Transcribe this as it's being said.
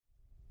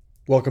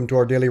Welcome to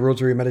our daily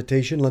rosary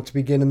meditation. Let's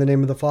begin in the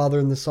name of the Father,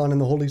 and the Son,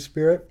 and the Holy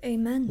Spirit.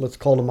 Amen. Let's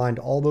call to mind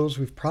all those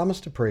we've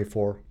promised to pray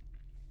for.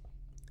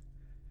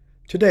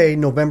 Today,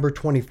 November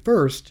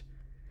 21st,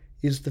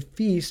 is the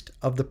feast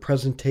of the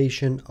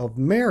presentation of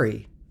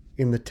Mary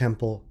in the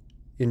temple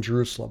in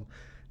Jerusalem.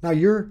 Now,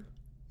 you're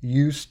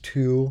used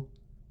to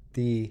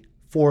the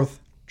fourth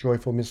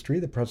joyful mystery,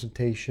 the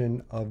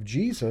presentation of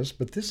Jesus,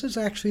 but this is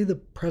actually the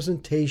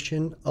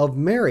presentation of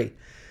Mary,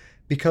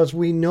 because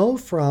we know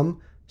from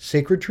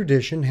sacred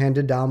tradition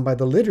handed down by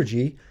the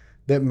liturgy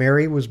that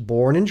Mary was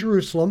born in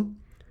Jerusalem,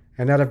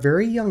 and at a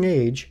very young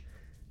age,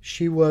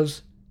 she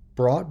was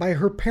brought by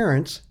her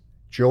parents,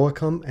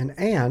 Joachim and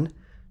Anne,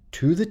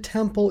 to the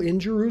temple in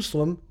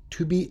Jerusalem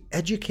to be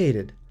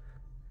educated.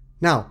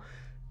 Now,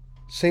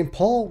 St.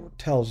 Paul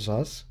tells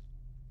us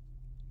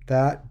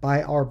that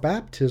by our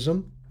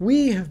baptism,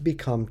 we have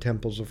become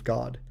temples of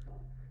God.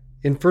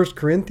 In 1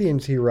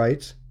 Corinthians, he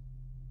writes,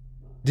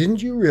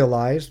 "Didn't you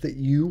realize that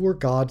you were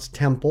God's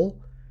temple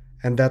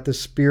and that the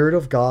Spirit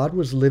of God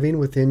was living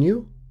within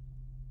you?"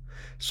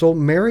 So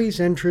Mary's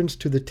entrance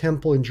to the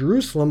temple in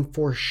Jerusalem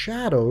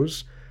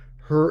foreshadows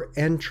her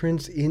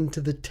entrance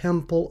into the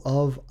temple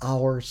of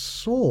our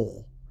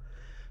soul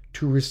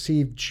to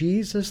receive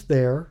Jesus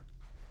there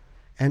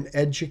and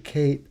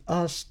educate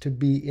us to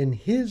be in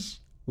his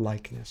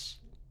likeness.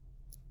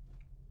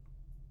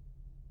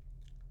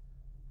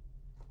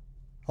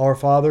 Our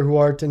Father, who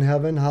art in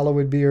heaven,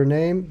 hallowed be your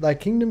name. Thy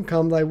kingdom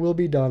come, thy will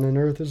be done on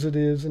earth as it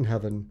is in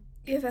heaven.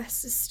 Give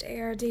us this day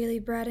our daily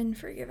bread, and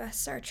forgive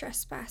us our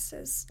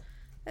trespasses,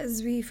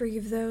 as we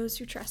forgive those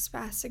who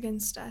trespass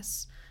against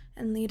us.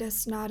 And lead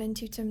us not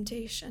into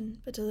temptation,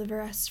 but deliver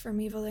us from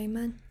evil.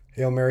 Amen.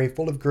 Hail Mary,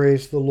 full of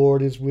grace, the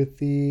Lord is with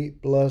thee.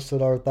 Blessed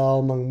art thou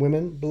among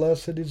women.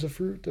 Blessed is the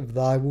fruit of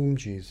thy womb,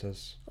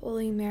 Jesus.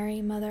 Holy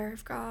Mary, Mother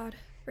of God,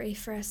 pray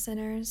for us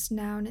sinners,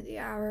 now and at the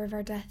hour of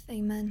our death.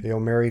 Amen. Hail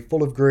Mary,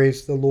 full of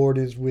grace, the Lord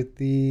is with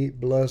thee.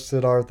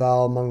 Blessed art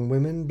thou among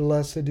women.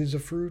 Blessed is the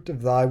fruit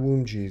of thy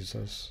womb,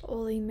 Jesus.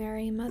 Holy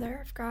Mary, Mother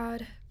of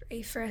God,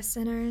 pray for us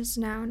sinners,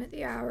 now and at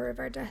the hour of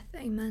our death.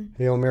 Amen.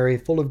 Hail Mary,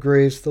 full of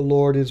grace, the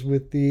Lord is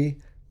with thee.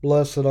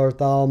 Blessed art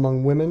thou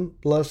among women.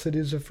 Blessed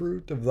is the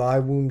fruit of thy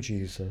womb,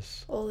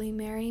 Jesus. Holy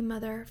Mary,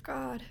 Mother of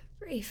God,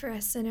 pray for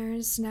us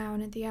sinners, now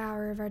and at the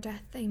hour of our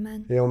death.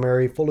 Amen. Hail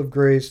Mary, full of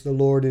grace, the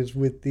Lord is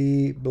with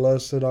thee.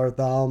 Blessed art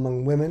thou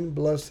among women.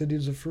 Blessed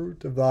is the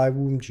fruit of thy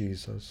womb,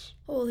 Jesus.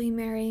 Holy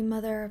Mary,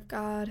 Mother of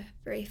God,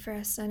 pray for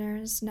us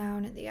sinners, now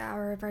and at the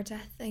hour of our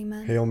death.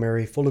 Amen. Hail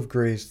Mary, full of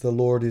grace, the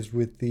Lord is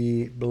with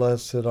thee.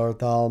 Blessed art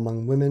thou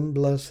among women.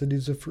 Blessed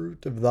is the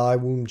fruit of thy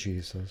womb,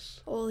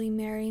 Jesus. Holy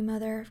Mary,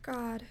 Mother of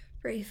God,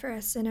 pray for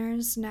us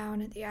sinners, now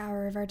and at the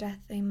hour of our death.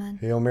 Amen.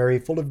 Hail Mary,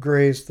 full of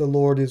grace, the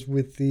Lord is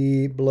with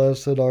thee.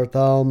 Blessed art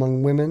thou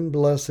among women.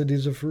 Blessed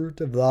is the fruit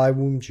of thy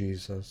womb,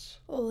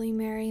 Jesus. Holy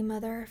Mary,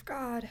 Mother of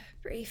God,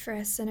 pray for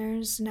us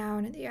sinners, now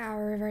and at the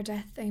hour of our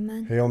death.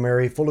 Amen. Hail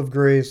Mary, full of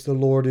grace, the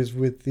Lord is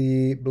with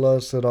thee.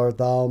 Blessed art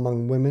thou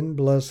among women.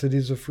 Blessed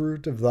is the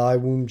fruit of thy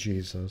womb,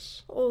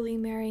 Jesus. Holy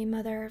Mary,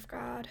 Mother of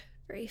God,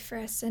 pray for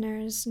us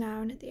sinners,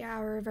 now and at the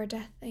hour of our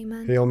death.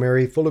 Amen. Hail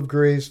Mary, full of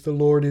grace, the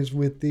Lord is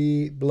with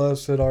thee.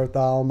 Blessed art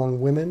thou among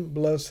women.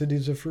 Blessed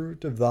is the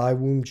fruit of thy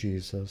womb,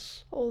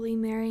 Jesus. Holy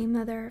Mary,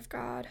 Mother of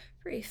God,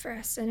 pray for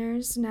us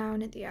sinners, now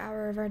and at the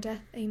hour of our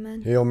death.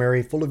 Amen. Hail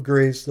Mary, full of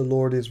grace, the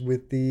Lord is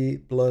with thee.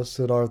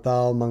 Blessed art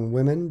thou among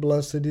women.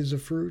 Blessed is the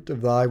fruit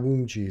of thy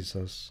womb,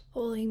 Jesus.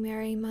 Holy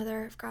Mary,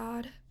 Mother of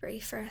God, pray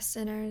for us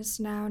sinners,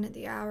 now and at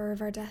the hour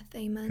of our death.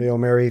 Amen. Hail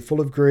Mary,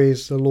 full of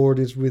grace, the Lord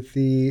is with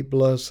thee.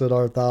 Blessed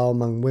art thou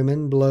among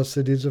women.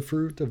 Blessed is the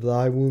fruit of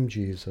thy womb,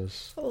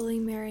 Jesus. Holy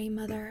Mary,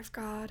 Mother of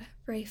God,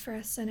 pray for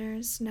us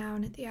sinners, now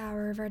and at the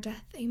hour of our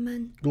death.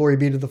 Amen. Glory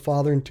be to the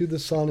Father, and to the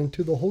Son, and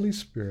to the Holy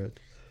Spirit.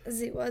 As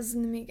it was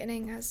in the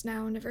beginning, as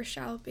now, and ever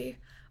shall be,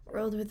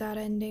 world without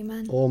end.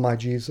 Amen. O my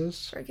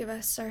Jesus, Forgive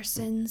us our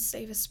sins,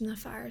 save us from the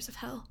fires of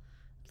hell.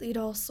 Lead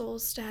all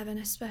souls to heaven,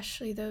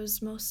 especially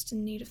those most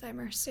in need of thy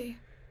mercy.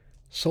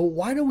 so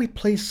why do we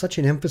place such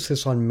an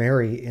emphasis on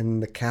Mary in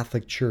the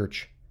Catholic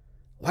Church?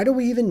 Why do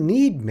we even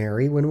need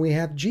Mary when we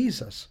have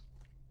Jesus?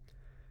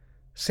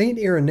 St.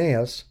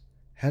 Irenaeus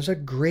has a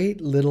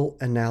great little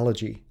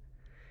analogy.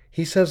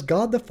 He says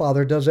God the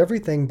Father does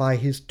everything by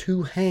his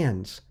two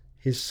hands,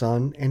 his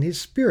Son and his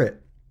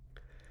Spirit.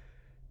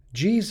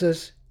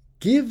 Jesus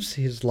gives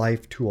his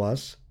life to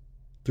us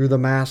through the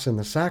Mass and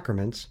the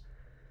sacraments,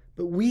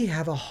 but we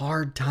have a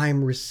hard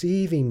time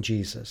receiving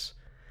Jesus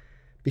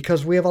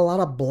because we have a lot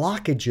of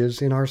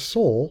blockages in our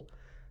soul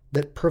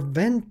that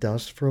prevent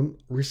us from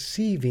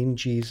receiving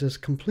Jesus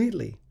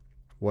completely.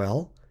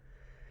 Well,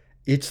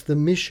 it's the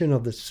mission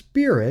of the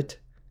Spirit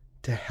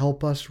to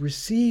help us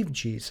receive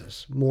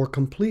Jesus more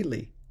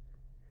completely.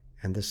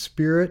 And the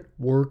Spirit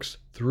works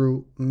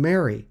through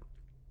Mary.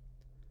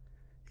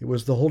 It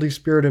was the Holy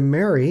Spirit of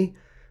Mary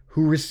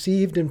who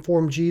received and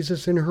formed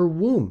Jesus in her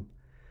womb.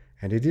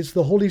 And it is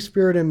the Holy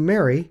Spirit in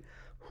Mary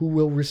who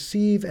will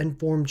receive and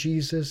form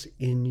Jesus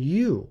in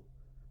you.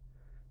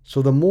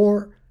 So the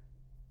more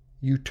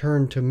you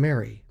turn to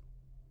Mary,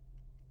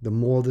 the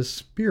more the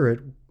Spirit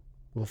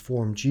will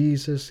form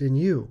Jesus in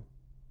you.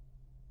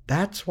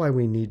 That's why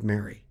we need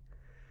Mary,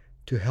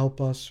 to help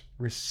us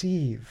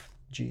receive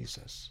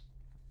Jesus.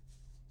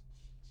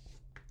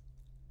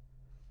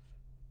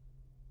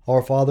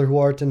 Our Father who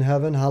art in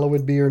heaven,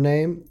 hallowed be your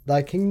name.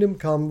 Thy kingdom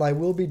come, thy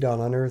will be done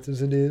on earth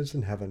as it is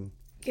in heaven.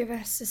 Give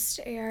us this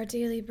day our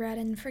daily bread,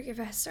 and forgive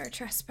us our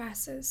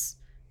trespasses,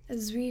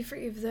 as we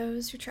forgive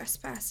those who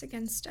trespass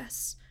against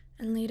us.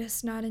 And lead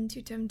us not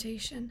into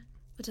temptation,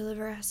 but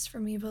deliver us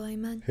from evil.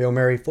 Amen. Hail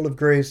Mary, full of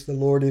grace, the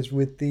Lord is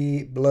with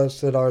thee.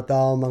 Blessed art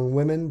thou among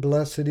women,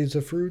 blessed is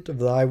the fruit of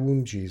thy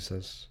womb,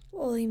 Jesus.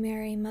 Holy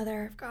Mary,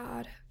 Mother of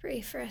God,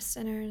 pray for us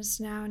sinners,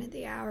 now and at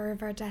the hour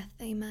of our death.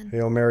 Amen.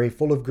 Hail Mary,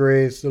 full of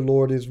grace, the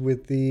Lord is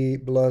with thee.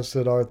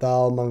 Blessed art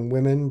thou among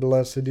women,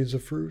 blessed is the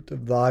fruit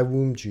of thy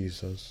womb,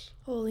 Jesus.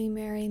 Holy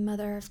Mary,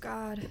 Mother of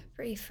God,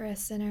 pray for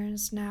us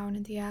sinners, now and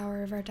at the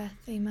hour of our death.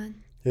 Amen.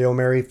 Hail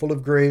Mary, full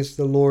of grace,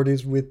 the Lord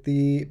is with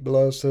thee.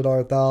 Blessed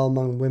art thou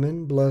among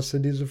women,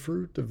 blessed is the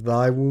fruit of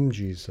thy womb,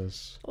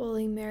 Jesus.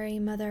 Holy Mary,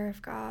 Mother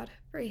of God,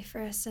 pray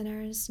for us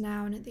sinners,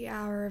 now and at the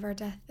hour of our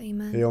death.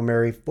 Amen. Hail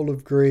Mary, full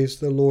of grace,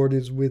 the Lord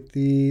is with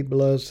thee.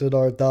 Blessed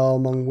art thou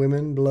among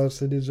women,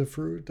 blessed is the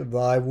fruit of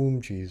thy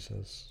womb,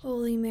 Jesus.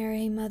 Holy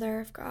Mary,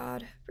 Mother of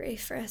God, pray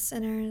for us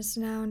sinners,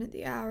 now and at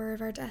the hour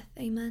of our death.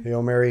 Amen.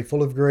 Hail Mary,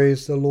 full of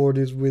grace, the Lord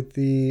is with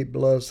thee.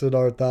 Blessed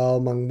art thou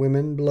among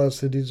women,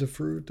 blessed is the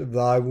fruit of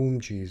thy womb,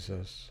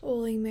 Jesus.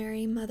 Holy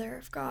Mary, Mother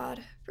of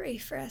God, pray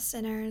for us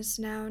sinners,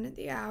 now and at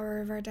the hour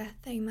of our death.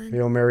 Amen.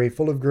 Hail Mary,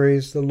 full of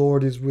grace, the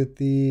Lord is with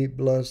thee.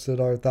 Blessed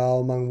art thou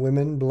among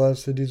women,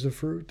 blessed is the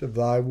fruit of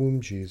thy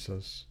womb,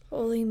 Jesus.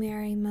 Holy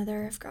Mary,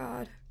 Mother of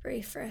God,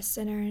 pray for us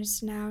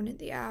sinners, now and at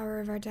the hour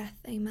of our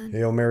death. Amen.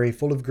 Hail Mary,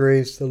 full of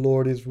grace, the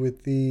Lord is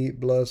with thee.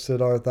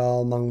 Blessed art thou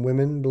among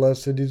women,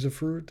 blessed is the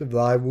fruit of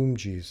thy womb,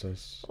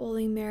 Jesus.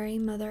 Holy Mary,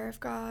 Mother of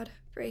God,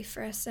 pray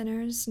for us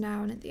sinners,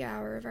 now and at the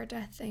hour of our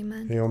death.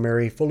 Amen. Hail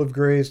Mary, full of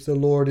grace, the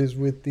Lord is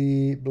with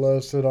thee.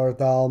 Blessed art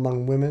thou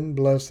among women,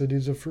 blessed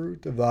is the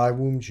fruit of thy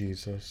womb,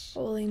 Jesus.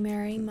 Holy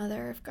Mary,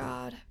 Mother of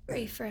God,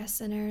 pray for us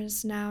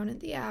sinners, now and at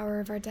the hour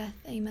of our death.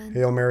 Amen.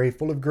 Hail Mary,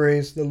 full of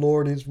grace, the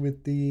Lord is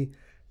with thee.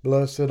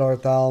 Blessed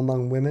art thou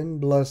among women,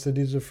 blessed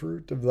is the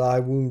fruit of thy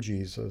womb,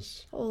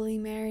 Jesus. Holy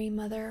Mary,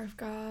 Mother of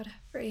God,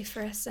 pray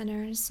for us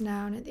sinners,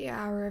 now and at the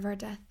hour of our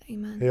death.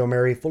 Amen. Hail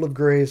Mary, full of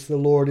grace, the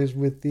Lord is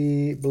with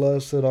thee.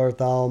 Blessed art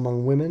thou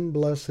among women,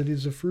 blessed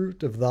is the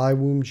fruit of thy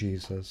womb,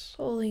 Jesus.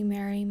 Holy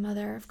Mary,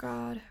 Mother of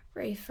God,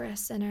 pray for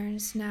us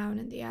sinners, now and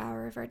at the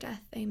hour of our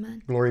death.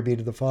 Amen. Glory be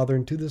to the Father,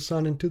 and to the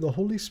Son, and to the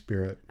Holy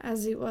Spirit.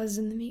 As it was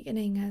in the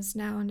beginning, as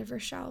now and ever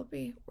shall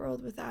be,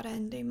 world without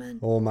end. Amen.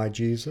 O my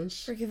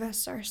Jesus, Forgive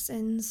us our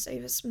sins,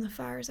 save us from the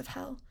fires of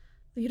hell.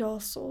 Lead all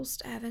souls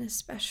to heaven,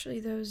 especially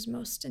those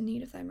most in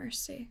need of thy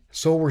mercy.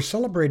 so we're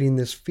celebrating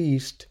this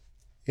feast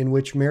in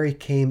which Mary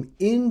came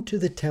into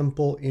the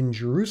temple in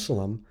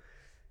Jerusalem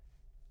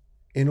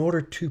in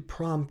order to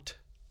prompt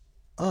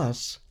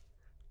us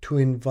to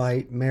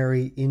invite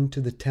Mary into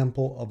the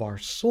temple of our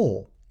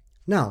soul.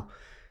 Now,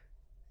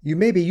 you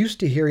may be used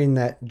to hearing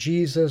that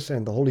Jesus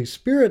and the Holy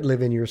Spirit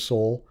live in your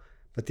soul,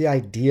 but the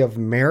idea of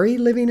Mary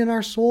living in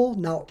our soul,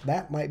 now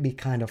that might be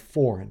kind of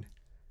foreign.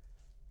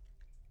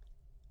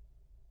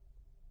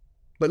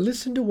 But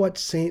listen to what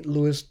St.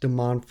 Louis de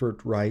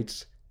Montfort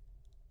writes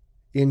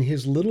in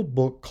his little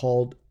book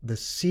called The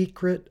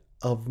Secret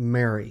of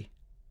Mary.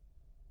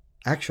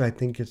 Actually, I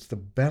think it's the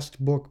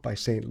best book by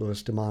St.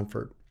 Louis de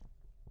Montfort.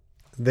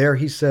 There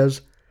he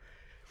says,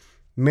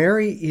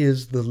 Mary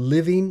is the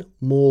living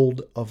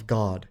mold of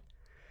God.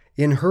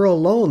 In her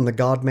alone the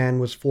God-man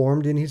was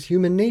formed in his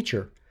human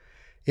nature.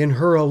 In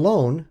her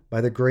alone,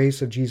 by the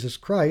grace of Jesus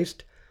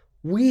Christ,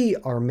 we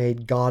are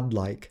made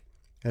God-like,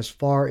 as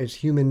far as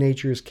human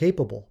nature is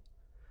capable.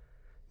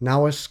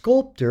 Now a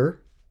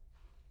sculptor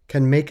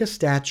can make a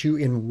statue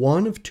in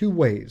one of two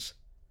ways: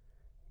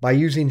 by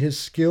using his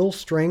skill,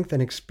 strength,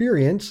 and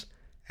experience,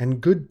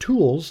 and good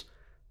tools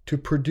to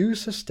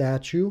produce a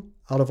statue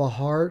out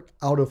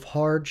of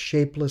hard,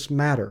 shapeless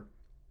matter.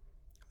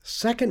 The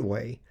second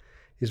way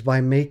is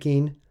by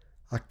making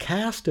a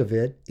cast of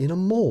it in a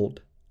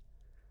mold.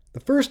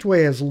 The first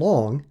way is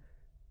long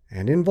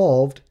and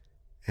involved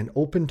and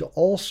open to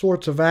all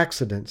sorts of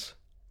accidents.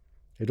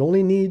 It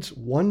only needs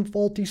one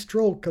faulty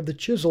stroke of the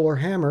chisel or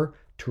hammer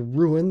to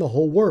ruin the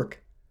whole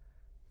work.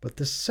 But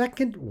the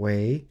second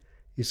way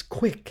is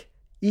quick,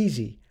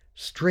 easy,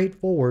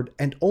 straightforward,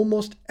 and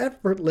almost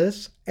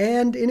effortless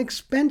and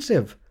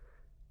inexpensive.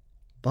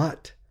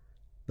 But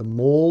the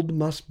mold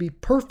must be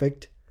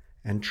perfect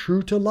and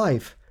true to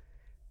life,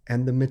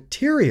 and the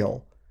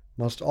material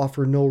must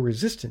offer no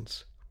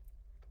resistance.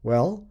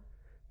 Well,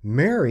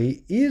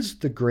 Mary is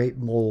the great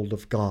mold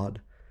of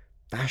God,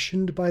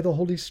 fashioned by the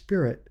Holy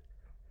Spirit,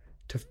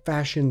 to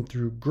fashion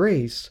through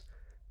grace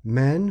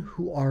men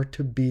who are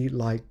to be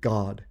like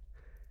God.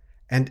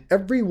 And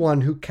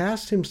everyone who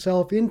casts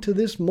himself into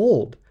this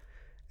mold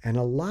and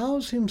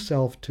allows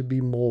himself to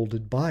be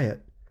molded by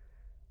it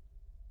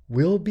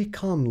will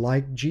become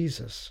like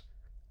Jesus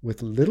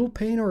with little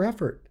pain or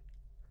effort,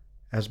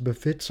 as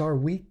befits our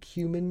weak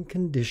human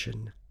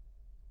condition.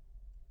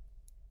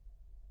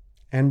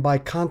 And by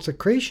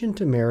consecration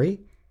to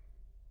Mary,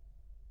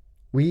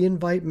 we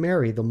invite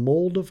Mary, the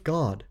mold of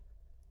God,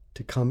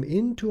 to come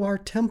into our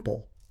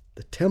temple,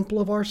 the temple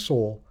of our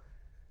soul,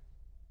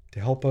 to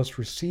help us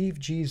receive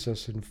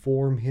Jesus and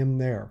form him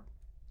there.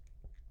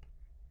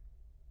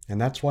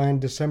 And that's why on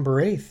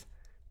December 8th,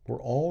 we're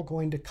all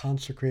going to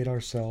consecrate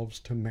ourselves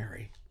to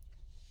Mary.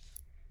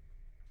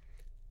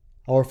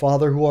 Our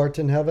Father who art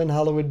in heaven,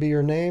 hallowed be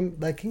your name.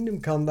 Thy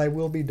kingdom come, thy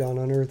will be done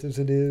on earth as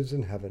it is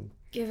in heaven.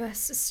 Give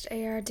us this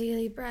day our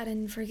daily bread,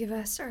 and forgive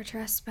us our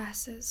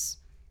trespasses,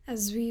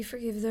 as we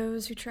forgive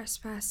those who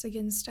trespass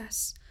against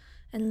us.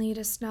 And lead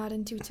us not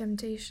into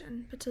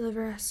temptation, but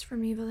deliver us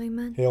from evil.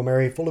 Amen. Hail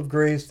Mary, full of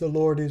grace, the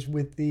Lord is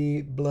with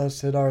thee.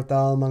 Blessed art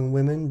thou among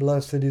women,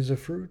 blessed is the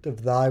fruit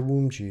of thy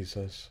womb,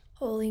 Jesus.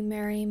 Holy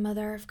Mary,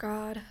 Mother of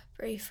God,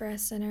 pray for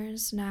us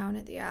sinners, now and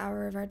at the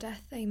hour of our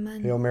death.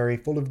 Amen. Hail Mary,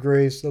 full of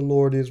grace, the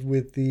Lord is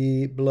with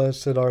thee.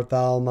 Blessed art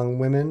thou among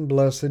women,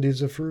 blessed is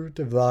the fruit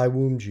of thy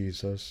womb,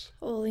 Jesus.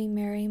 Holy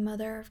Mary,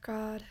 Mother of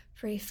God,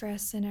 pray for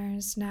us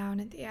sinners, now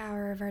and at the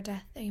hour of our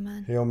death.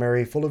 Amen. Hail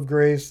Mary, full of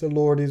grace, the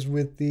Lord is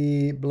with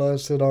thee.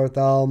 Blessed art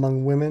thou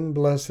among women,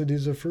 blessed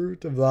is the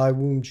fruit of thy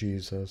womb,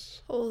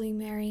 Jesus. Holy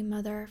Mary,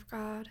 Mother of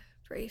God,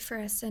 pray for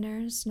us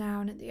sinners,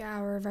 now and at the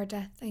hour of our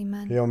death.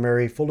 Amen. Hail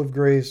Mary, full of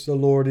grace, the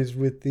Lord is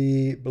with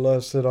thee.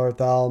 Blessed art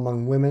thou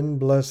among women,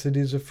 blessed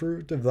is the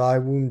fruit of thy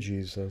womb,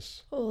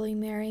 Jesus. Holy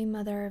Mary,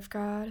 Mother of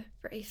God,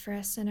 pray for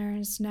us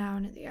sinners, now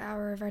and at the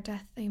hour of our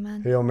death.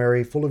 Amen. Hail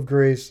Mary, full of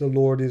grace, the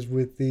Lord is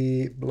with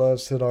thee.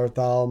 Blessed art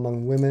thou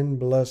among women,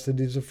 blessed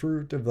is the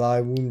fruit of thy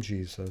womb,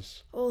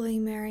 Jesus. Holy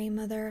Mary,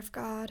 Mother of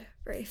God,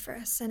 pray for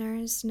us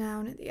sinners,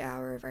 now and at the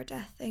hour of our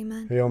death.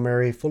 Amen. Hail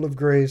Mary, full of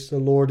grace, the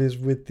Lord is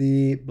with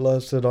thee.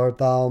 Blessed art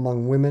thou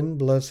among women,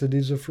 blessed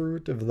is the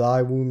fruit of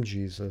thy womb,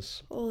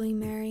 Jesus. Holy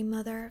Mary,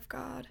 Mother of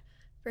God,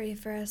 pray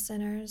for us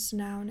sinners,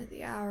 now and at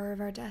the hour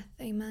of our death.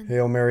 Amen.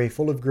 Hail Mary,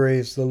 full of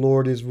grace, the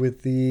Lord is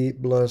with thee.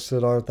 Blessed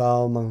art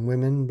thou among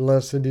women,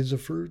 blessed is the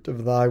fruit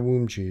of thy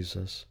womb,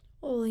 Jesus.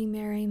 Holy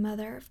Mary,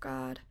 Mother of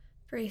God,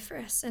 pray for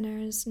us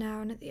sinners,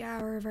 now and at the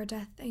hour of our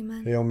death.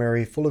 Amen. Hail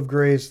Mary, full of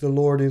grace, the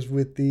Lord is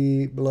with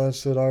thee.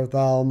 Blessed art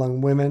thou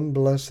among women,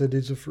 blessed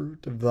is the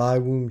fruit of thy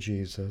womb,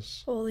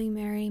 Jesus. Holy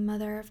Mary,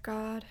 Mother of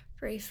God,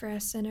 pray for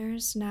us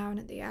sinners, now and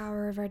at the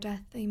hour of our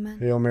death. Amen.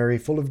 Hail Mary,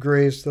 full of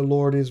grace, the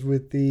Lord is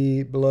with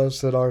thee.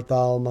 Blessed art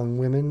thou among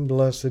women,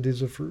 blessed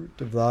is the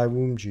fruit of thy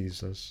womb,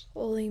 Jesus.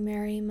 Holy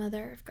Mary,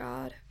 Mother of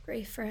God,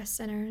 pray for us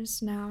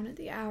sinners, now and at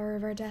the hour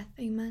of our death.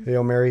 Amen.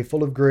 Hail Mary,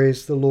 full of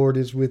grace, the Lord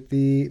is with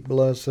thee.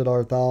 Blessed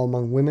art thou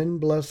among women,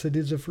 blessed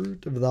is the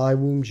fruit of thy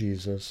womb,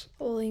 Jesus.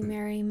 Holy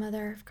Mary,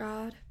 Mother of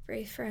God,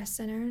 pray for us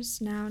sinners,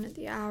 now and at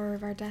the hour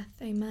of our death.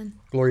 Amen.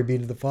 Glory be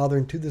to the Father,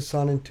 and to the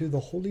Son, and to the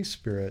Holy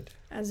Spirit.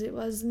 As it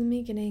was in the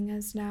beginning,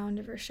 as now and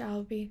ever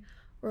shall be,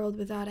 world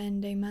without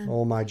end. Amen.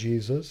 O my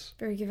Jesus,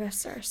 forgive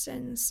us our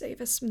sins,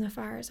 save us from the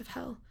fires of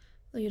hell.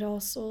 Lead all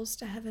souls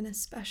to heaven,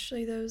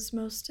 especially those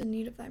most in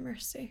need of thy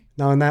mercy.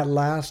 Now, in that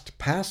last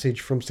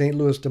passage from St.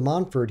 Louis de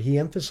Montfort, he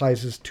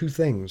emphasizes two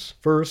things.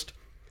 First,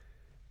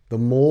 the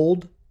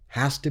mold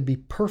has to be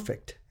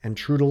perfect and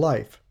true to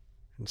life.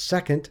 And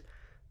second,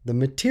 the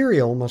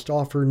material must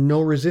offer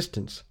no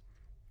resistance.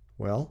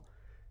 Well,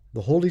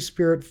 the Holy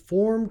Spirit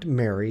formed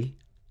Mary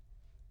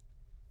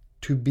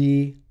to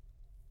be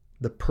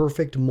the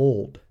perfect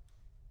mold,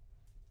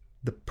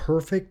 the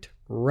perfect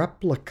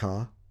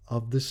replica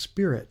of the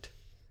Spirit.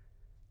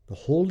 The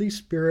Holy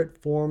Spirit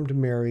formed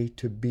Mary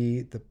to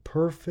be the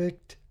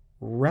perfect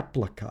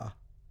replica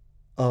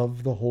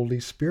of the Holy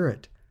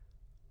Spirit,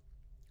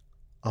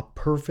 a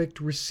perfect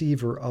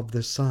receiver of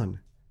the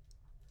Son.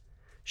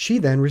 She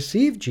then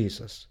received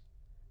Jesus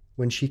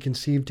when she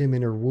conceived him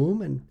in her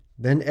womb and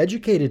then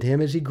educated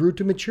him as he grew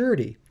to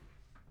maturity.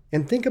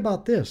 And think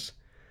about this.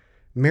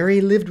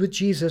 Mary lived with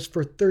Jesus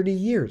for 30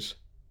 years.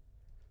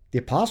 The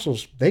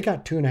apostles, they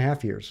got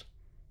 2.5 years.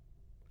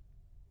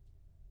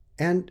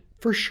 And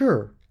for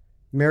sure,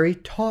 Mary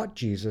taught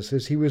Jesus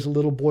as he was a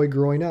little boy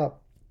growing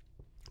up.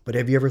 But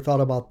have you ever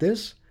thought about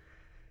this?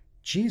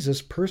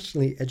 Jesus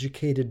personally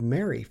educated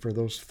Mary for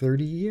those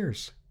 30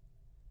 years,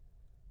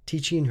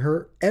 teaching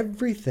her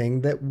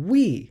everything that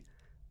we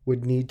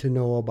would need to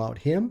know about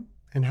him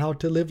and how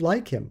to live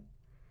like him.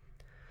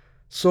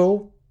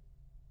 So,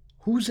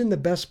 who's in the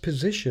best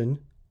position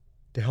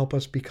to help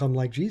us become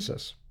like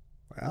Jesus?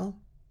 Well,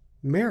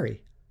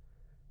 Mary.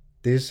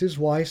 This is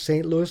why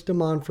St. Louis de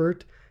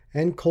Montfort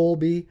and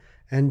Colby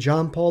and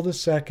John Paul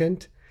II,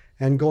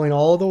 and going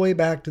all the way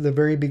back to the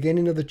very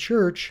beginning of the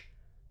church,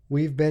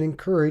 we've been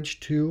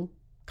encouraged to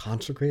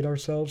consecrate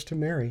ourselves to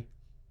Mary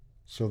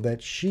so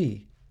that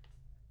she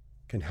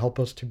can help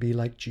us to be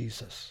like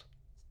Jesus.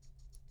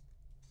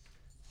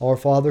 Our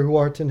Father who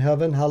art in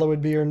heaven,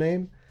 hallowed be your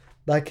name.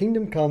 Thy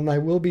kingdom come, thy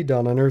will be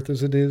done on earth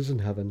as it is in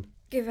heaven.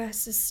 Give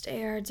us this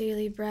day our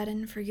daily bread,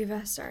 and forgive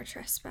us our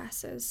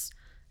trespasses,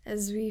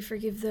 as we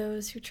forgive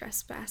those who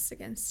trespass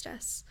against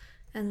us.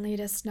 and lead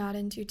us not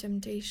into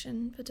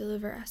temptation, but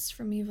deliver us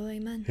from evil.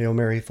 Amen. Hail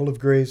Mary, full of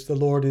grace, the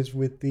Lord is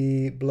with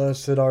thee.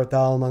 Blessed art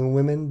thou among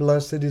women,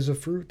 blessed is the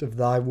fruit of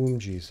thy womb,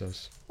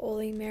 Jesus.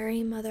 Holy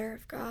Mary, Mother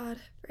of God,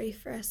 pray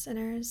for us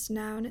sinners,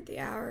 now and at the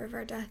hour of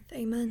our death.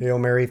 Amen. Hail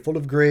Mary, full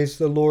of grace,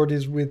 the Lord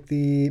is with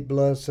thee.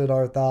 Blessed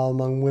art thou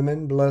among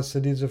women,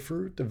 blessed is the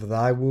fruit of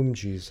thy womb,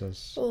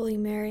 Jesus. Holy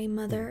Mary,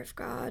 Mother of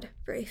God,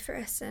 pray for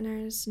us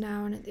sinners,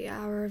 now and at the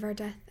hour of our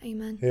death.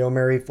 Amen. Hail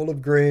Mary, full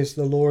of grace,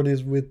 the Lord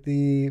is with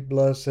thee.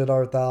 Blessed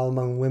art thou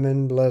among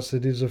women,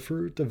 blessed is the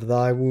fruit of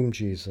thy womb,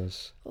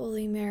 Jesus.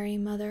 Holy Mary,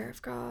 Mother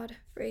of God,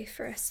 pray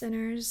for us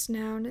sinners,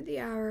 now and at the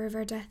hour of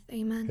our death.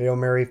 Amen. Hail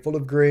Mary, full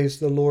of grace,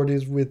 the Lord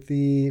is with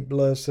thee.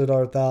 Blessed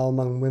art thou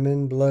among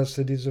women,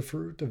 blessed is the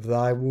fruit of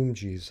thy womb,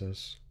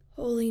 Jesus.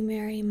 Holy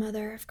Mary,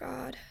 Mother of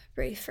God,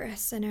 pray for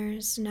us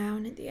sinners, now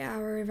and at the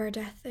hour of our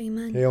death.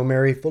 Amen. Hail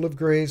Mary, full of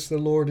grace, the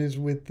Lord is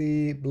with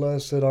thee.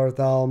 Blessed art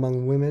thou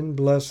among women,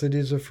 blessed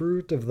is the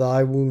fruit of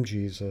thy womb,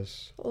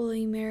 Jesus.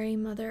 Holy Mary,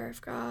 Mother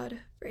of God,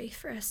 pray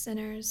for us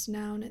sinners,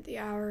 now and at the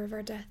hour of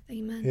our death.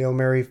 Amen. Hail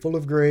Mary, full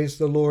of grace,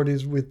 the Lord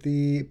is with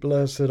thee.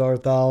 Blessed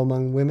art thou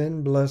among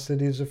women,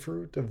 blessed is the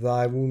fruit of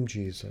thy womb,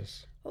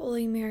 Jesus.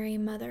 Holy Mary,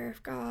 Mother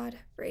of God,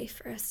 pray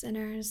for us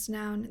sinners,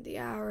 now and at the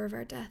hour of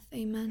our death.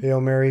 Amen. Hail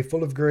Mary,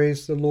 full of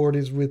grace, the Lord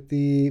is with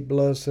thee.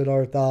 Blessed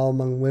art thou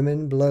among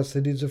women,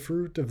 blessed is the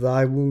fruit of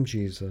thy womb,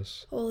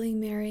 Jesus. Holy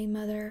Mary,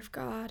 Mother of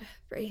God,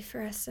 pray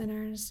for us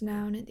sinners,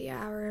 now and at the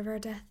hour of our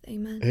death.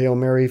 Amen. Hail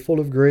Mary, full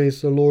of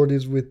grace, the Lord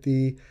is with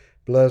thee.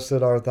 Blessed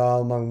art thou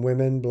among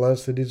women,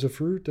 blessed is the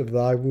fruit of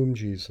thy womb,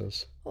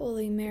 Jesus.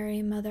 Holy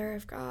Mary, Mother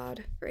of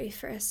God, pray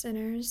for us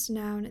sinners,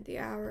 now and at the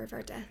hour of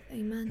our death.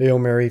 Amen. Hail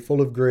Mary,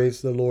 full of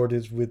grace, the Lord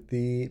is with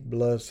thee.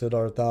 Blessed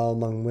art thou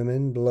among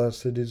women,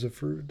 blessed is the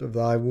fruit of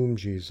thy womb,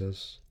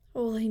 Jesus.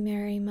 Holy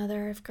Mary,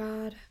 Mother of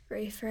God,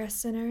 pray for us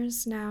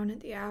sinners, now and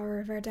at the hour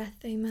of our death.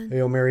 Amen.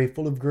 Hail Mary,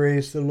 full of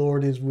grace, the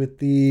Lord is with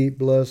thee.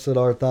 Blessed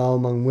art thou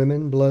among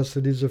women, blessed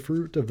is the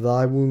fruit of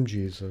thy womb,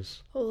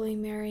 Jesus. Holy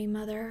Mary,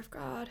 Mother of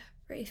God,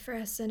 pray for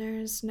us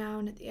sinners, now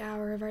and at the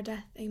hour of our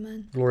death.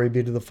 Amen. Glory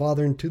be to the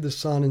Father, and to the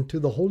Son, and to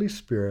the Holy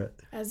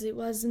Spirit. As it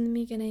was in the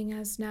beginning,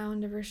 as now,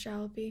 and ever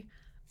shall be,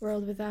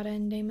 world without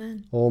end.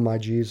 Amen. O my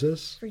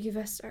Jesus, forgive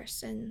us our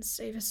sins,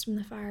 save us from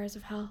the fires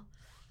of hell.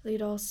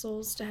 Lead all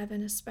souls to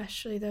heaven,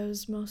 especially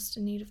those most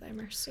in need of thy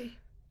mercy.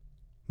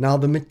 now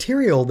the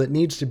material that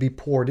needs to be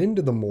poured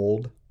into the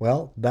mold,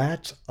 well,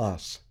 that's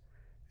us.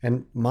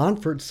 And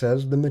Montfort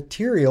says the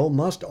material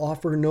must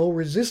offer no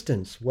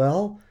resistance.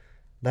 Well,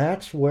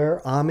 that's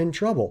where I'm in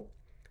trouble,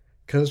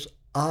 because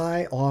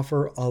I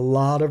offer a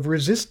lot of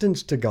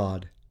resistance to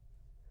God.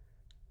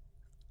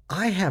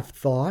 I have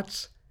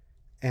thoughts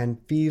and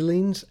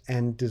feelings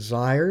and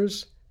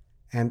desires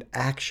and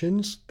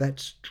actions that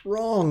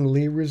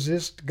strongly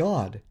resist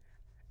God.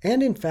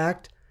 And in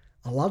fact,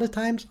 a lot of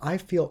times I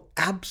feel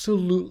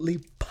absolutely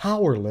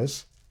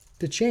powerless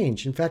to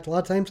change. In fact, a lot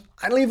of times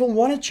I don't even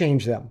want to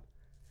change them.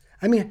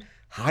 I mean,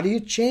 how do you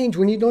change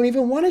when you don't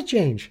even want to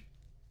change?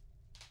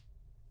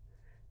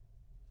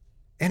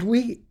 And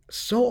we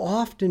so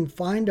often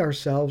find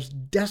ourselves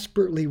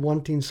desperately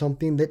wanting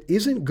something that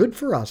isn't good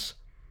for us,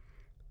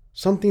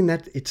 something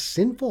that it's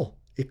sinful.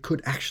 It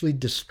could actually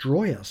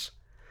destroy us.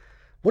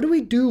 What do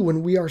we do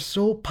when we are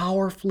so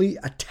powerfully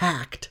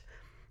attacked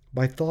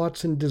by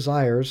thoughts and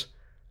desires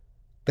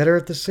that are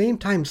at the same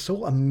time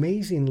so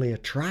amazingly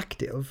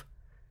attractive,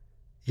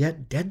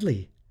 yet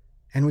deadly,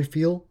 and we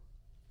feel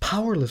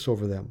powerless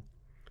over them?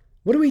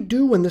 What do we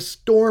do when the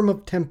storm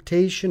of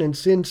temptation and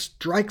sin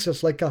strikes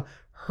us like a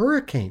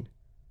hurricane?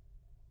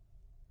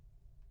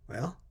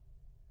 Well,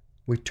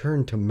 we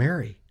turn to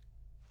Mary.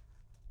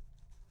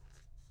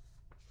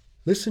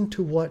 Listen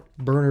to what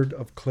Bernard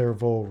of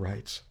Clairvaux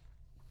writes.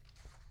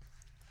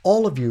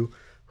 All of you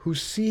who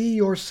see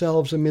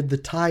yourselves amid the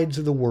tides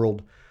of the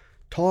world,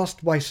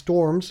 tossed by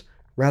storms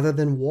rather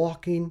than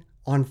walking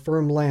on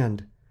firm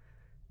land,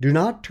 do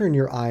not turn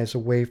your eyes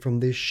away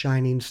from this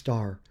shining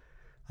star,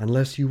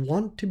 unless you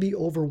want to be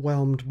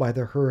overwhelmed by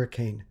the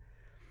hurricane.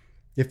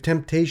 If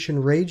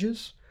temptation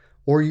rages,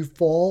 or you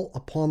fall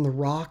upon the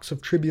rocks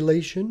of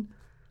tribulation,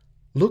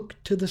 look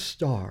to the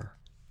star,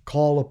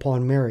 call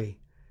upon Mary.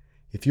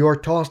 If you are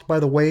tossed by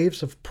the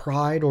waves of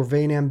pride or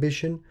vain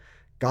ambition,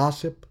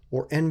 gossip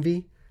or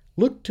envy,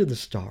 look to the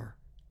star,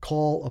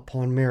 call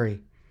upon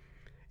Mary.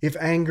 If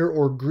anger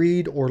or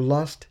greed or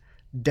lust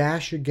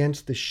dash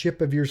against the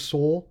ship of your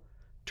soul,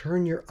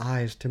 turn your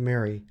eyes to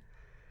Mary.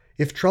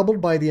 If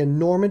troubled by the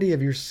enormity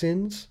of your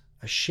sins,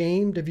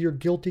 ashamed of your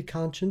guilty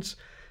conscience,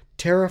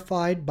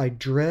 terrified by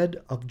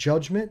dread of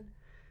judgment,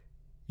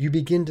 you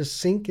begin to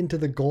sink into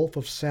the gulf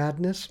of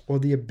sadness or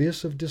the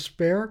abyss of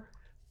despair,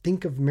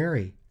 think of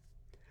Mary.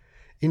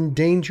 In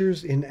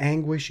dangers, in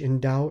anguish, in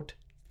doubt,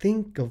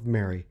 think of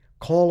Mary.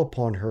 Call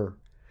upon her.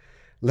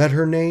 Let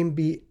her name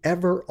be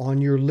ever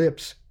on your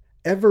lips,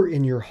 ever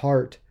in your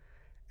heart,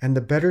 and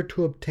the better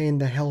to obtain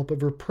the help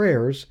of her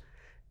prayers,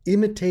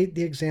 imitate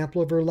the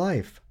example of her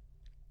life.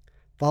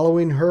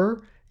 Following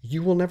her,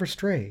 you will never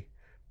stray.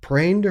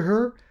 Praying to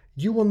her,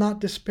 you will not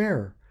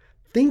despair.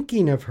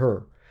 thinking of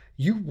her,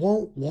 you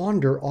won't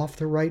wander off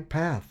the right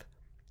path.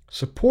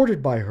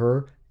 Supported by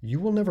her, you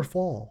will never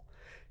fall.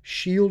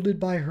 Shielded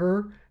by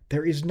her,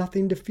 there is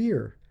nothing to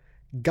fear.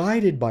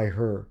 Guided by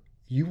her,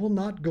 you will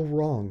not go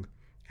wrong.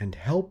 And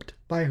helped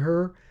by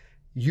her,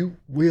 you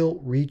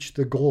will reach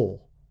the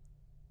goal.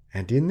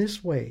 And in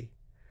this way,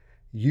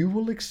 you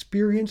will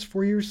experience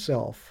for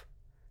yourself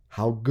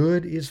how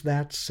good is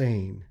that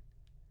saying.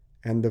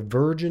 And the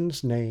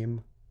virgin's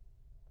name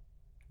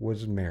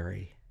was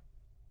Mary.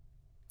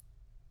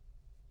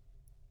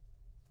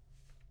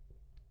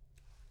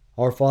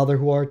 Our Father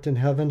who art in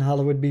heaven,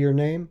 hallowed be your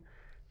name.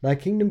 Thy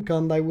kingdom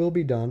come, thy will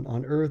be done,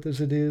 on earth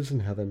as it is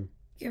in heaven.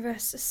 Give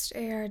us this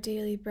day our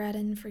daily bread,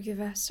 and forgive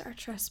us our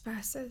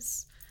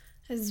trespasses,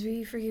 as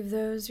we forgive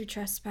those who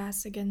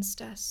trespass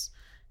against us.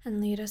 And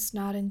lead us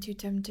not into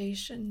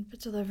temptation, but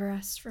deliver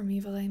us from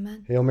evil.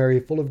 Amen. Hail Mary,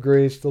 full of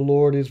grace, the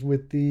Lord is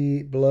with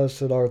thee.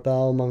 Blessed art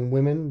thou among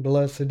women.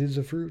 Blessed is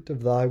the fruit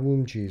of thy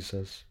womb,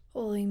 Jesus.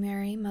 Holy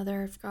Mary,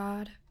 Mother of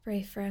God,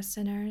 pray for us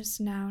sinners,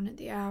 now and at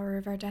the hour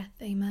of our death.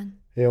 Amen.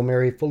 Hail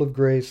Mary, full of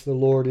grace, the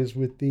Lord is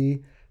with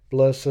thee.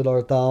 Blessed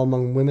art thou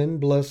among women.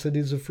 Blessed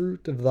is the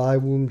fruit of thy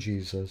womb,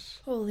 Jesus.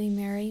 Holy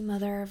Mary,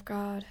 Mother of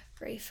God,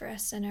 pray for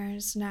us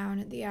sinners, now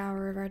and at the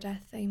hour of our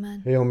death.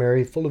 Amen. Hail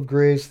Mary, full of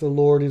grace, the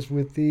Lord is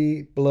with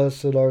thee.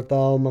 Blessed art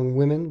thou among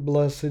women.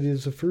 Blessed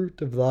is the fruit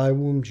of thy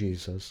womb,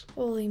 Jesus.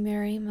 Holy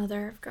Mary,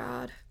 Mother of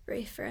God,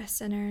 pray for us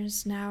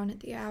sinners, now and at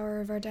the hour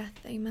of our death.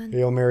 Amen.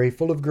 Hail Mary,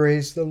 full of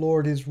grace, the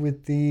Lord is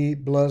with thee.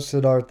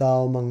 Blessed art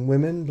thou among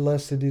women.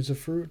 Blessed is the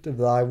fruit of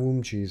thy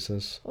womb,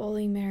 Jesus.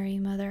 Holy Mary,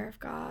 Mother of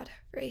God,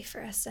 pray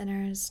for us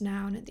sinners,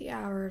 now and at the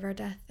hour of our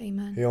death.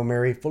 Amen. Hail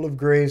Mary, full of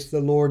grace, the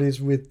Lord is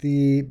with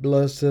thee.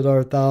 Blessed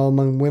art thou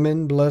among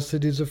women.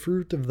 Blessed is the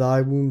fruit of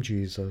thy womb,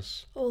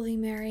 Jesus. Holy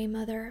Mary,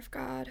 Mother of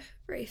God,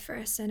 pray for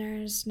us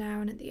sinners,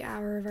 now and at the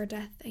hour of our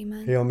death.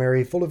 Amen. Hail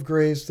Mary, full of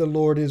grace, the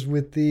Lord is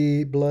with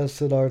thee.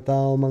 Blessed art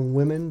thou among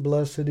women.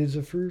 Blessed is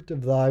the fruit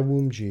of thy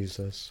womb,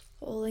 Jesus.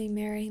 Holy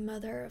Mary,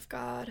 Mother of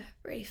God,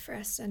 pray for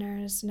us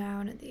sinners,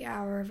 now and at the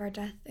hour of our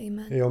death.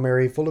 Amen. Hail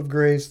Mary, full of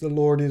grace, the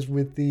Lord is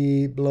with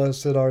thee.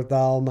 Blessed art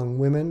thou among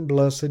women.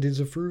 Blessed is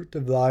the fruit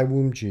of thy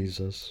womb,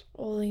 Jesus.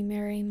 Holy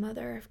Mary,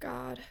 Mother of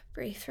God,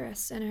 pray for us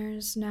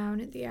sinners, now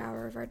and at the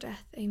hour of our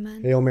death.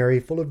 Amen. Hail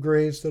Mary, full of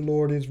grace, the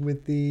Lord is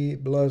with thee.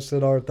 Blessed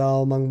art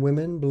thou among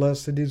women.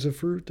 Blessed is the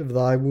fruit of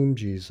thy womb,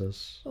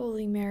 Jesus.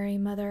 Holy Mary,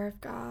 Mother of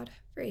God,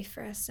 pray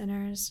for us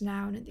sinners,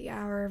 now and at the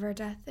hour of our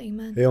death.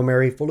 Amen. Hail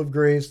Mary, full of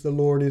grace, the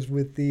Lord is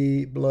with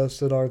thee.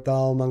 Blessed art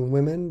thou among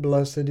women.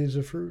 Blessed is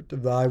the fruit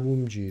of thy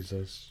womb,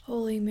 Jesus.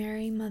 Holy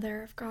Mary,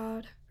 Mother of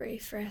God, pray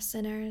for us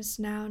sinners,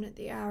 now and at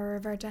the hour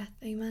of our death.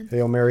 Amen.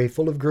 Hail Mary,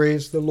 full of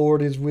grace, the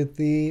Lord is with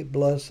thee.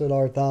 Blessed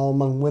art thou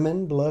among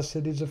women.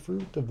 Blessed is the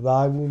fruit of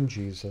thy womb,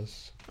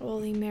 Jesus.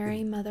 Holy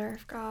Mary, Mother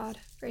of God,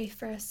 pray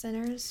for us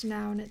sinners,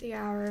 now and at the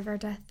hour of our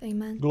death.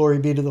 Amen. Glory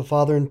be to the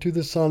Father, and to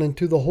the Son, and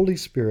to the Holy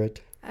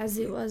Spirit. As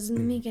it was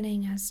in the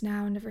beginning, as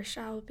now, and ever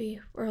shall be,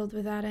 world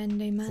without end.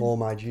 Amen. O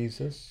my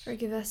Jesus,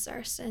 forgive us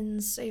our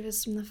sins, save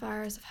us from the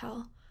fires of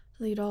hell.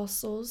 Lead all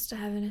souls to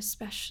heaven,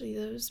 especially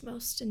those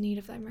most in need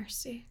of thy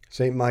mercy.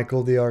 Saint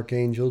Michael the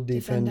Archangel,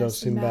 defend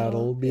us in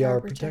battle. Be our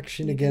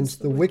protection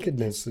against the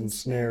wickedness and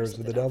snares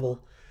of the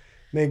devil.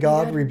 May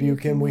God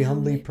rebuke him, we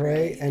humbly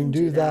pray. And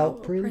do thou,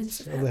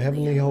 Prince of the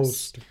heavenly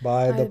host,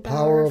 by the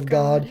power of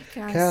God,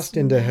 cast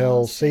into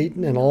hell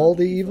Satan and all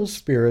the evil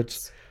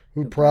spirits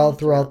who prowl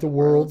throughout the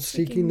world,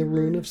 seeking the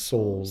ruin of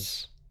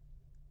souls.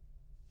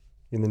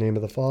 In the name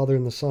of the Father,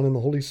 and the Son, and the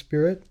Holy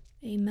Spirit.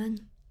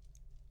 Amen.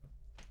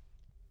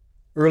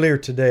 Earlier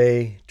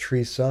today,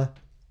 Teresa,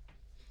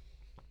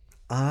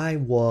 I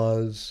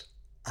was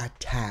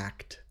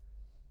attacked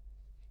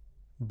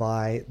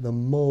by the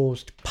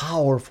most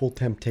powerful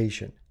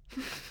temptation.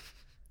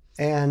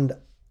 And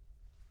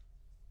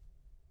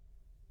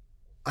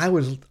I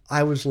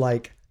was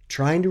like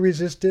trying to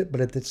resist it,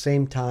 but at the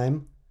same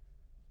time,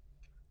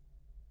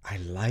 I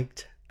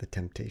liked the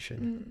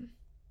temptation.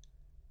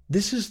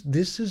 This is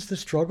the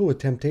struggle with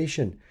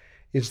temptation,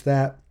 is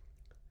that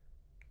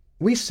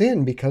we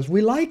sin because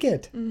we like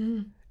it.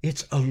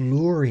 It's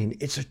alluring,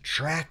 it's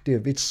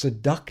attractive, it's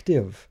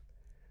seductive.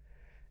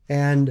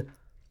 And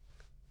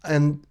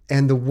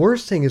the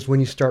worst thing is when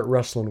you start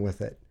wrestling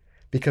with it,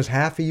 because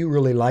half of you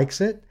really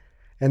likes it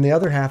and the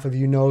other half of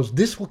you knows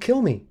this will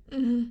kill me.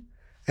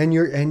 And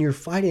you're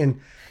fighting.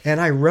 And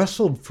I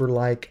wrestled for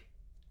like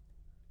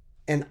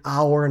an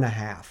hour and a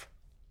half.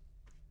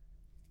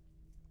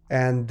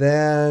 And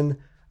then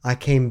I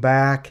came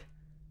back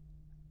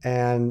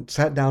and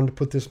sat down to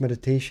put this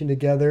meditation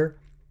together.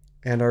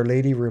 And Our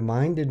Lady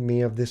reminded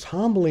me of this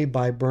homily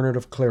by Bernard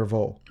of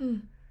Clairvaux.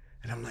 And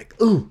I'm like,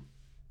 ooh,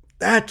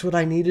 that's what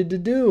I needed to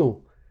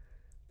do.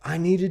 I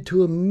needed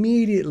to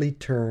immediately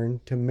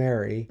turn to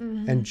Mary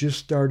and just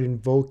start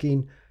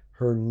invoking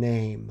her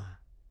name.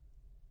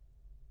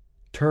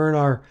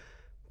 Turn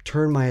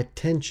my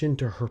attention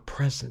to her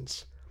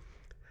presence.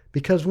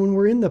 Because when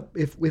we're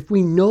if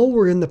we know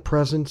we're in the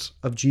presence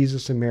of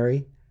Jesus and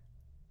Mary,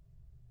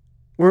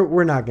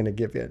 We're not going to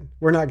give in.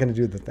 We're not going to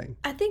do the thing.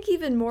 I think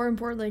even more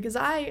importantly, because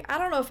I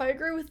don't know if I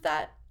agree with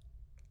that.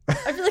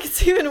 I feel like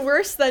it's even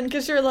worse then,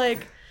 because you're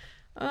like,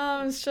 oh,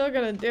 I'm still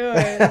going to do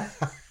it.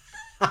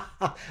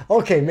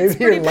 Okay,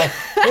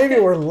 maybe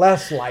we're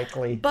less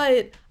likely.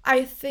 But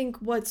I think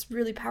what's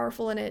really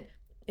powerful in it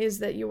is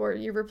that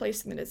you're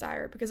replacing the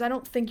desire, because I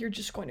don't think you're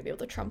just going to be able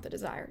to trump the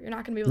desire. You're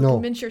not going to be able to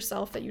convince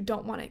yourself that you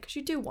don't want it, because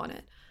you do want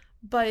it.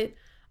 But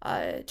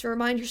to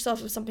remind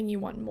yourself of something you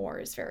want more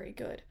is very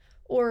good.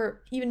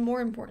 Or even more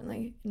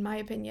importantly, in my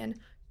opinion,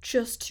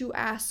 just to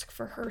ask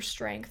for her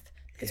strength,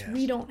 because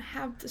we don't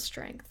have the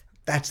strength.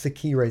 That's the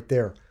key right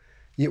there.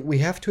 We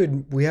have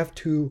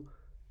to,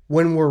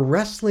 when we're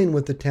wrestling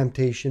with the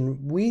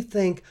temptation, we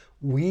think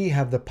we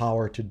have the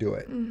power to do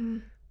it. Mm-hmm.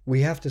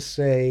 We have to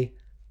say,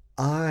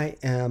 I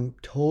am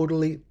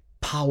totally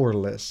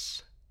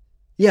powerless.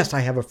 Yes,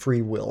 I have a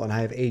free will and I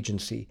have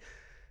agency,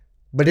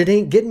 but it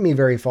ain't getting me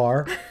very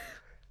far.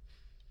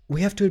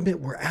 We have to admit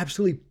we're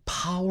absolutely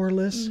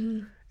powerless,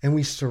 and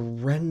we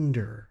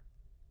surrender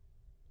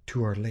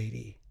to Our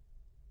Lady,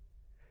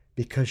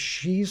 because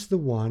she's the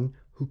one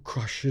who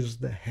crushes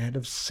the head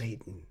of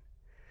Satan.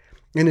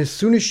 And as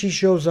soon as she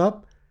shows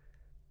up,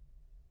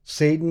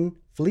 Satan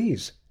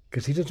flees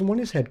because he doesn't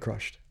want his head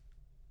crushed.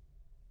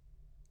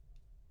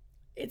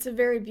 It's a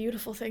very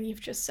beautiful thing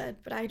you've just said,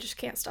 but I just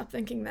can't stop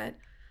thinking that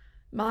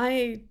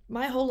my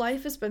whole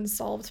life has been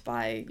solved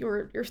by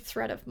your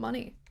threat of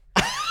money.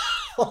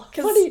 What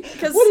are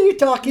you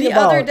talking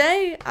about? The other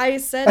day, I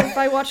said if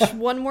I watched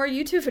one more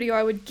YouTube video,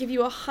 I would give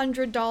you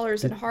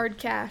 $100 in hard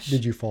cash.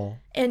 Did you fall?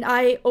 And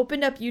I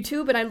opened up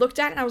YouTube and I looked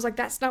at it and I was like,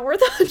 that's not worth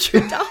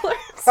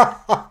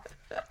 $100.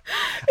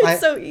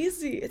 It's so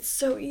easy. It's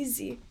so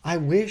easy. I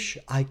wish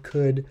I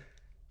could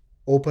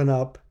open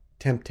up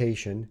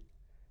temptation,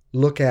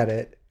 look at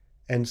it,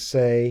 and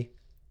say,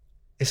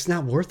 it's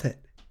not worth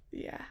it.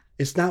 Yeah.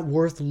 It's not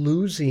worth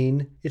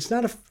losing. It's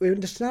not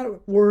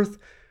worth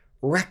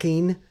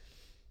wrecking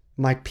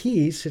my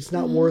peace. It's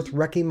not worth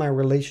wrecking my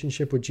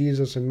relationship with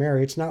Jesus and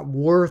Mary. It's not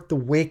worth the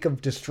wake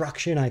of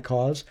destruction I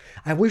cause.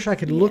 I wish I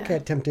could look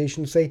at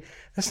temptation and say,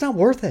 that's not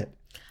worth it.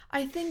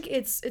 I think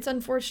it's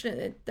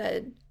unfortunate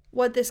that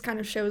what this kind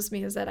of shows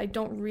me is that I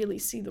don't really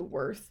see the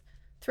worth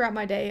throughout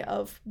my day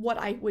of what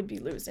I would be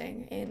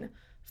losing in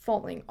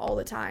falling all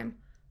the time.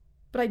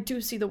 But I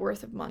do see the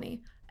worth of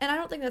money. And I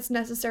don't think that's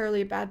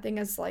necessarily a bad thing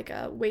as like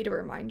a way to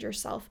remind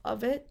yourself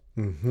of it.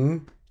 Mm-hmm.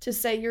 To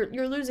say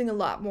you're losing a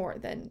lot more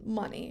than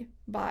money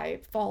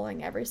by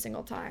falling every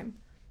single time.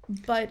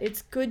 But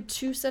it's good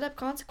to set up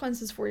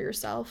consequences for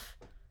yourself.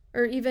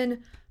 Or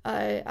even,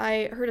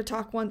 I heard a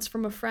talk once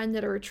from a friend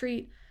at a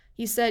retreat.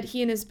 He said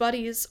he and his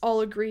buddies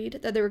all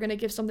agreed that they were going to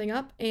give something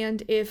up.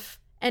 And if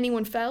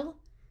anyone fell,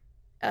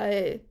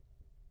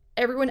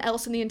 everyone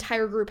else in the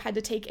entire group had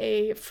to take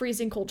a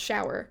freezing cold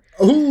shower.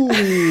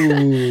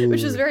 Ooh.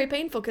 Which was very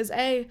painful because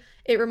it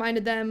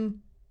reminded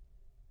them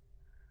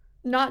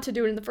not to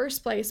do it in the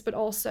first place, but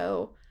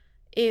also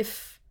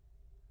if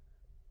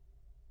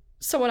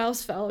someone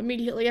else fell,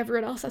 immediately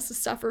everyone else has to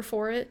suffer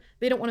for it.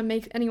 They don't want to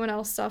make anyone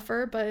else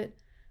suffer, but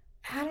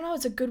I don't know,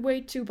 it's a good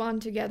way to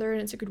bond together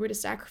and it's a good way to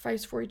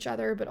sacrifice for each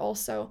other, but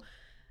also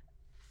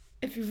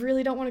if you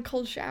really don't want a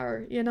cold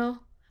shower,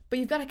 but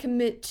you've got to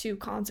commit to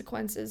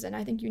consequences, and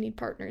I think you need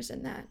partners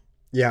in that.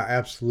 Yeah,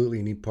 absolutely.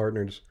 You need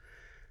partners.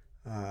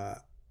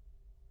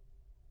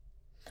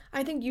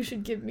 I think you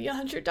should give me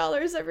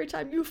 $100 every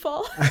time you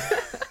fall.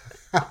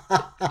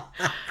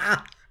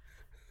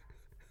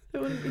 It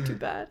wouldn't be too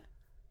bad.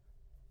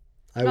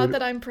 Not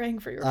that I'm praying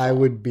for your fall. I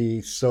would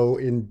be so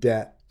in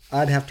debt.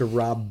 I'd have to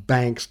rob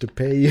banks to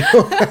pay you.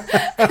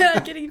 And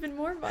I'd get even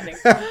more money.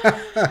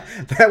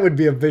 That would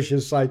be a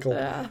vicious cycle.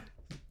 Yeah.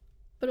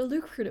 But a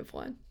lucrative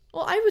one.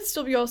 Well, I would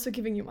still be also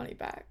giving you money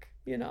back,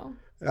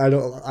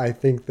 I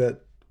think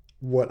that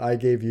what I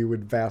gave you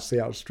would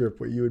vastly outstrip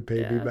what you would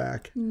pay me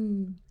back.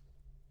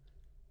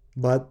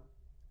 But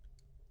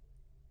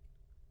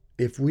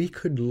if we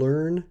could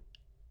learn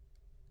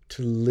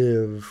to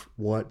live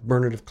what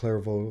Bernard of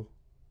Clairvaux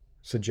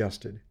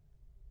suggested,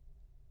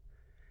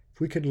 if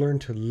we could learn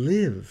to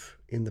live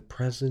in the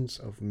presence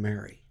of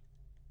Mary,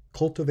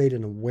 cultivate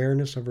an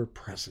awareness of her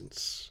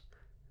presence,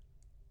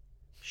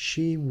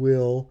 she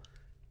will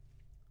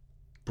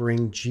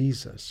bring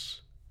Jesus,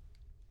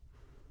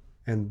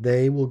 and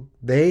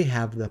they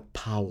have the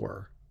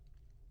power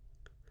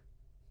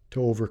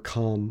to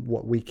overcome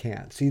what we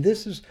can't. See,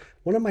 this is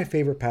one of my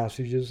favorite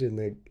passages in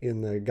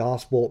the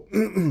gospel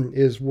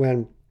is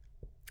when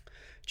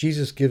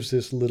Jesus gives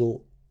this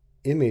little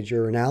image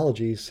or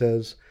analogy. He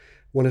says,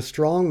 when a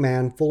strong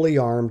man fully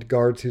armed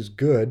guards his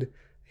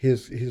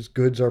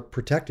goods are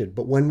protected.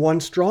 But when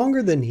one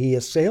stronger than he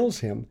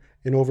assails him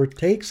and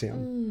overtakes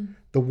him,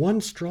 the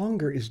one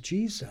stronger is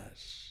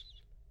Jesus.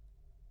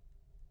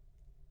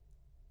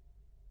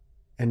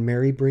 And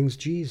Mary brings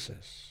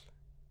Jesus.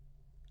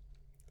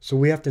 So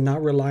we have to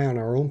not rely on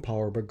our own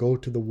power, but go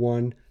to the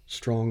one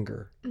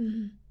stronger.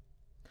 Mm-hmm.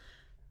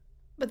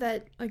 But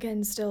that,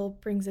 again, still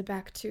brings it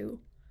back to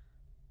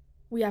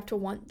we have to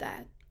want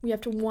that. We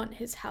have to want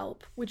his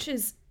help, which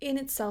is in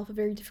itself a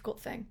very difficult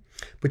thing.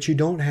 But you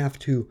don't have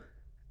to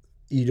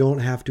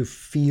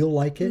feel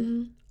like it.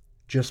 Mm-hmm.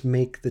 Just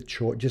make the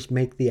choice, just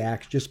make the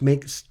act, just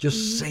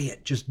say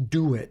it, just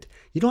do it.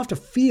 You don't have to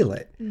feel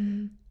it.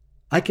 Mm-hmm.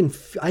 I can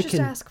just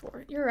ask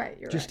for it. You're right.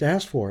 Just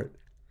ask for it.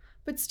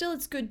 But still,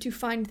 it's good to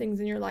find things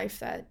in your life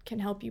that can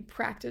help you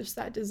practice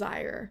that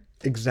desire.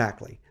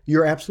 Exactly.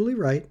 You're absolutely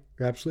right.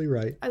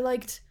 I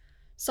liked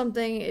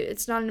something,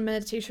 it's not in a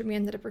meditation we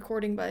ended up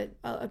recording, but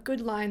a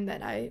good line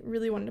that I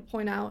really wanted to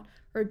point out,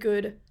 or a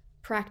good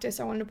practice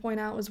I wanted to point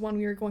out, was one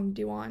we were going to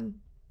do on,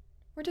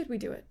 or did we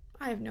do it?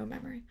 I have no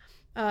memory.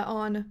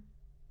 On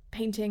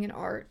painting and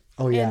art.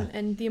 Oh, yeah.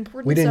 And the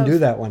importance We didn't do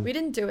that one. We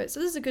didn't do it. So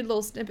this is a good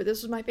little snippet.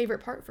 This was my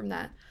favorite part from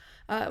that.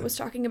 It was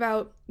talking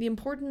about the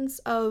importance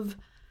of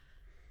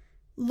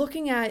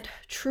looking at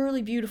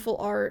truly beautiful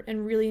art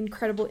and really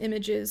incredible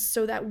images,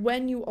 so that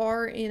when you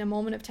are in a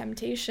moment of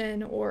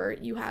temptation or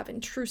you have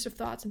intrusive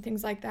thoughts and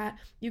things like that,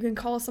 you can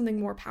call something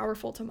more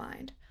powerful to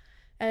mind.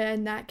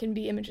 And that can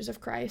be images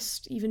of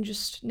Christ, even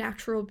just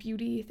natural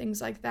beauty,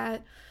 things like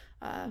that.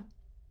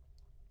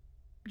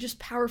 Just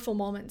powerful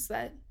moments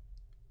that,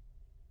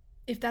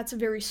 if that's a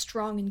very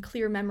strong and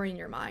clear memory in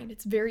your mind,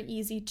 it's very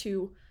easy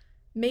to,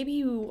 maybe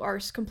you are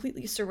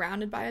completely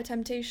surrounded by a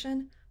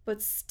temptation,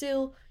 but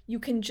still you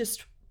can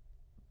just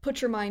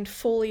put your mind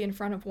fully in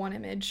front of one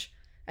image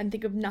and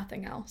think of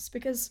nothing else.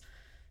 Because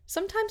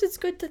sometimes it's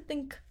good to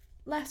think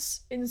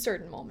less in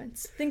certain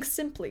moments. Think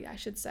simply, I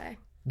should say.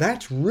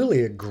 That's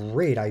really a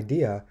great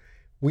idea.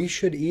 We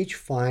should each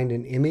find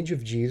an image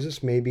of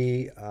Jesus,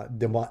 maybe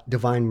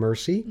Divine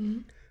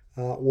Mercy,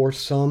 or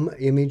some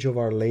image of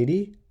Our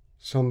Lady,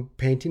 some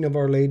painting of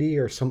Our Lady,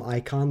 or some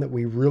icon that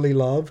we really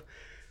love.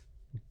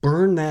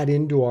 Burn that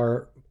into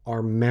our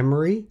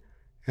memory,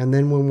 and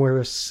then when we're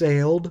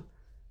assailed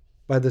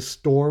by the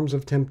storms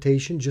of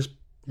temptation, just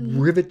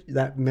rivet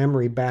that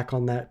memory back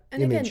on that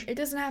image. And again, it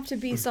doesn't have to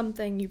be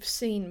something you've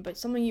seen, but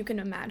something you can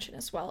imagine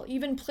as well.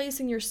 Even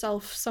placing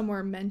yourself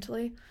somewhere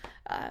mentally.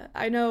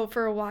 I know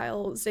for a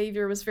while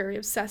Xavier was very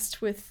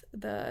obsessed with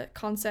the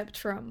concept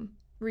from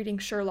reading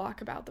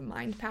Sherlock about the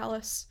Mind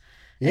Palace.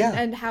 Yeah.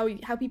 And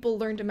how people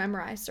learn to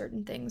memorize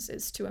certain things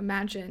is to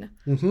imagine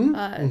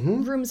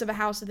rooms of a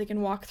house that they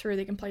can walk through.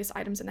 They can place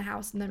items in the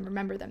house and then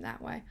remember them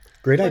that way.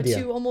 Great idea.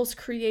 But to almost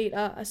create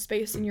a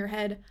space in your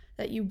head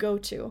that you go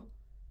to.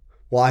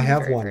 Well, I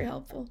have one. Very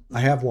helpful. I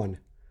have one.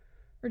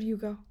 Where do you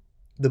go?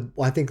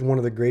 I think one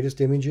of the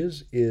greatest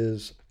images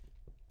is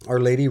Our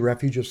Lady,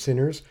 Refuge of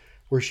Sinners,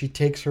 where she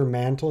takes her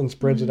mantle and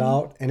spreads it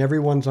out, and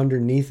everyone's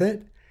underneath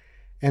it.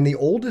 And the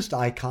oldest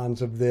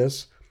icons of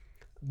this,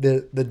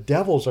 the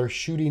devils are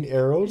shooting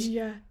arrows.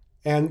 Yeah.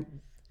 And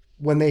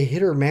when they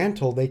hit her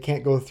mantle, they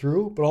can't go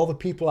through, but all the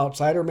people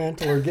outside her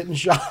mantle are getting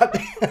shot.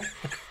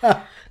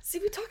 See,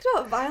 we talked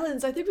about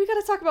violence. I think we got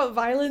to talk about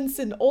violence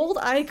in old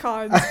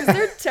icons, because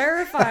they're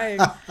terrifying.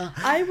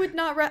 I would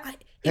not...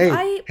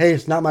 Hey,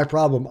 it's not my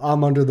problem.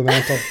 I'm under the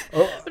mantle.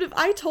 Oh. But if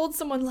I told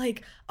someone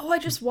like, I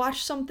just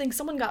watched something,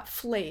 someone got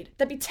flayed,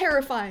 that'd be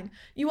terrifying.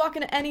 You walk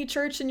into any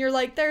church and you're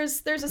like,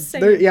 there's a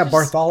saint.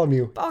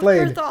 Bartholomew.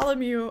 Flayed.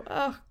 Bartholomew.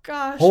 Oh,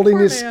 gosh. Holding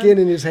his skin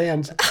in his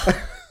hands.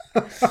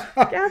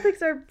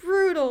 Catholics are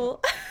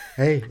brutal.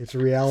 Hey, it's a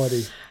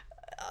reality.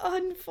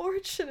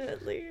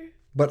 Unfortunately.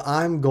 But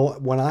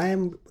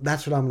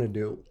that's what I'm going to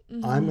do.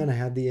 I'm going to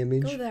have the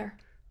image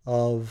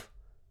of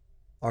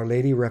Our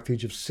Lady,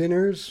 Refuge of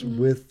Sinners,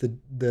 with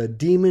the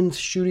demons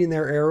shooting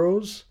their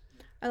arrows.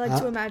 I like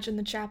to imagine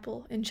the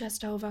chapel in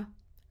Czestochowa,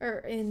 or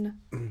in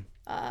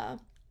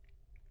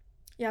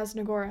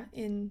Jasna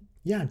in...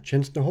 Yeah,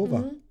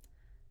 Czestochowa.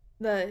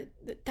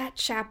 That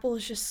chapel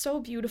is just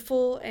so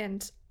beautiful,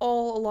 and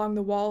all along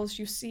the walls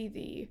you see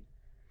the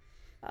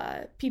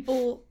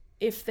people,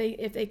 if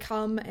they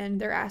come and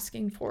they're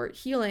asking for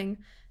healing,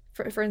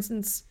 for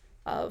instance,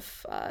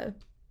 of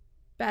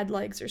bad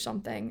legs or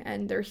something,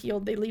 and they're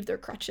healed, they leave their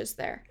crutches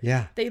there.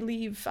 Yeah. They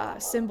leave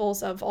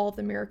symbols of all of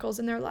the miracles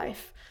in their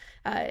life.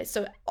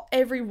 So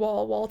every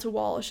wall to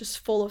wall is just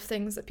full of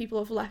things that people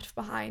have left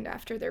behind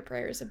after their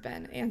prayers have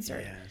been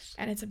answered. Yes.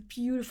 And it's a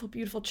beautiful,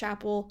 beautiful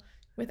chapel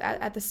with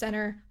at the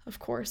center, of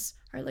course,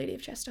 Our Lady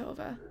of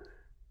Czestochowa.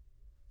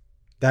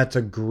 That's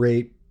a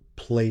great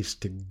place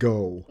to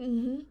go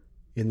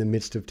in the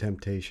midst of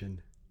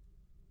temptation.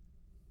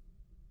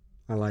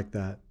 I like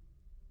that.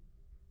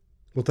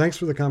 Well, thanks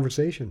for the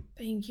conversation.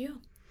 Thank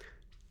you.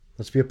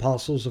 Let's be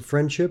apostles of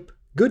friendship,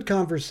 good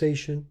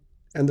conversation,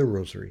 and the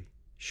rosary.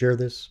 Share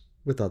this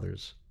with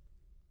others.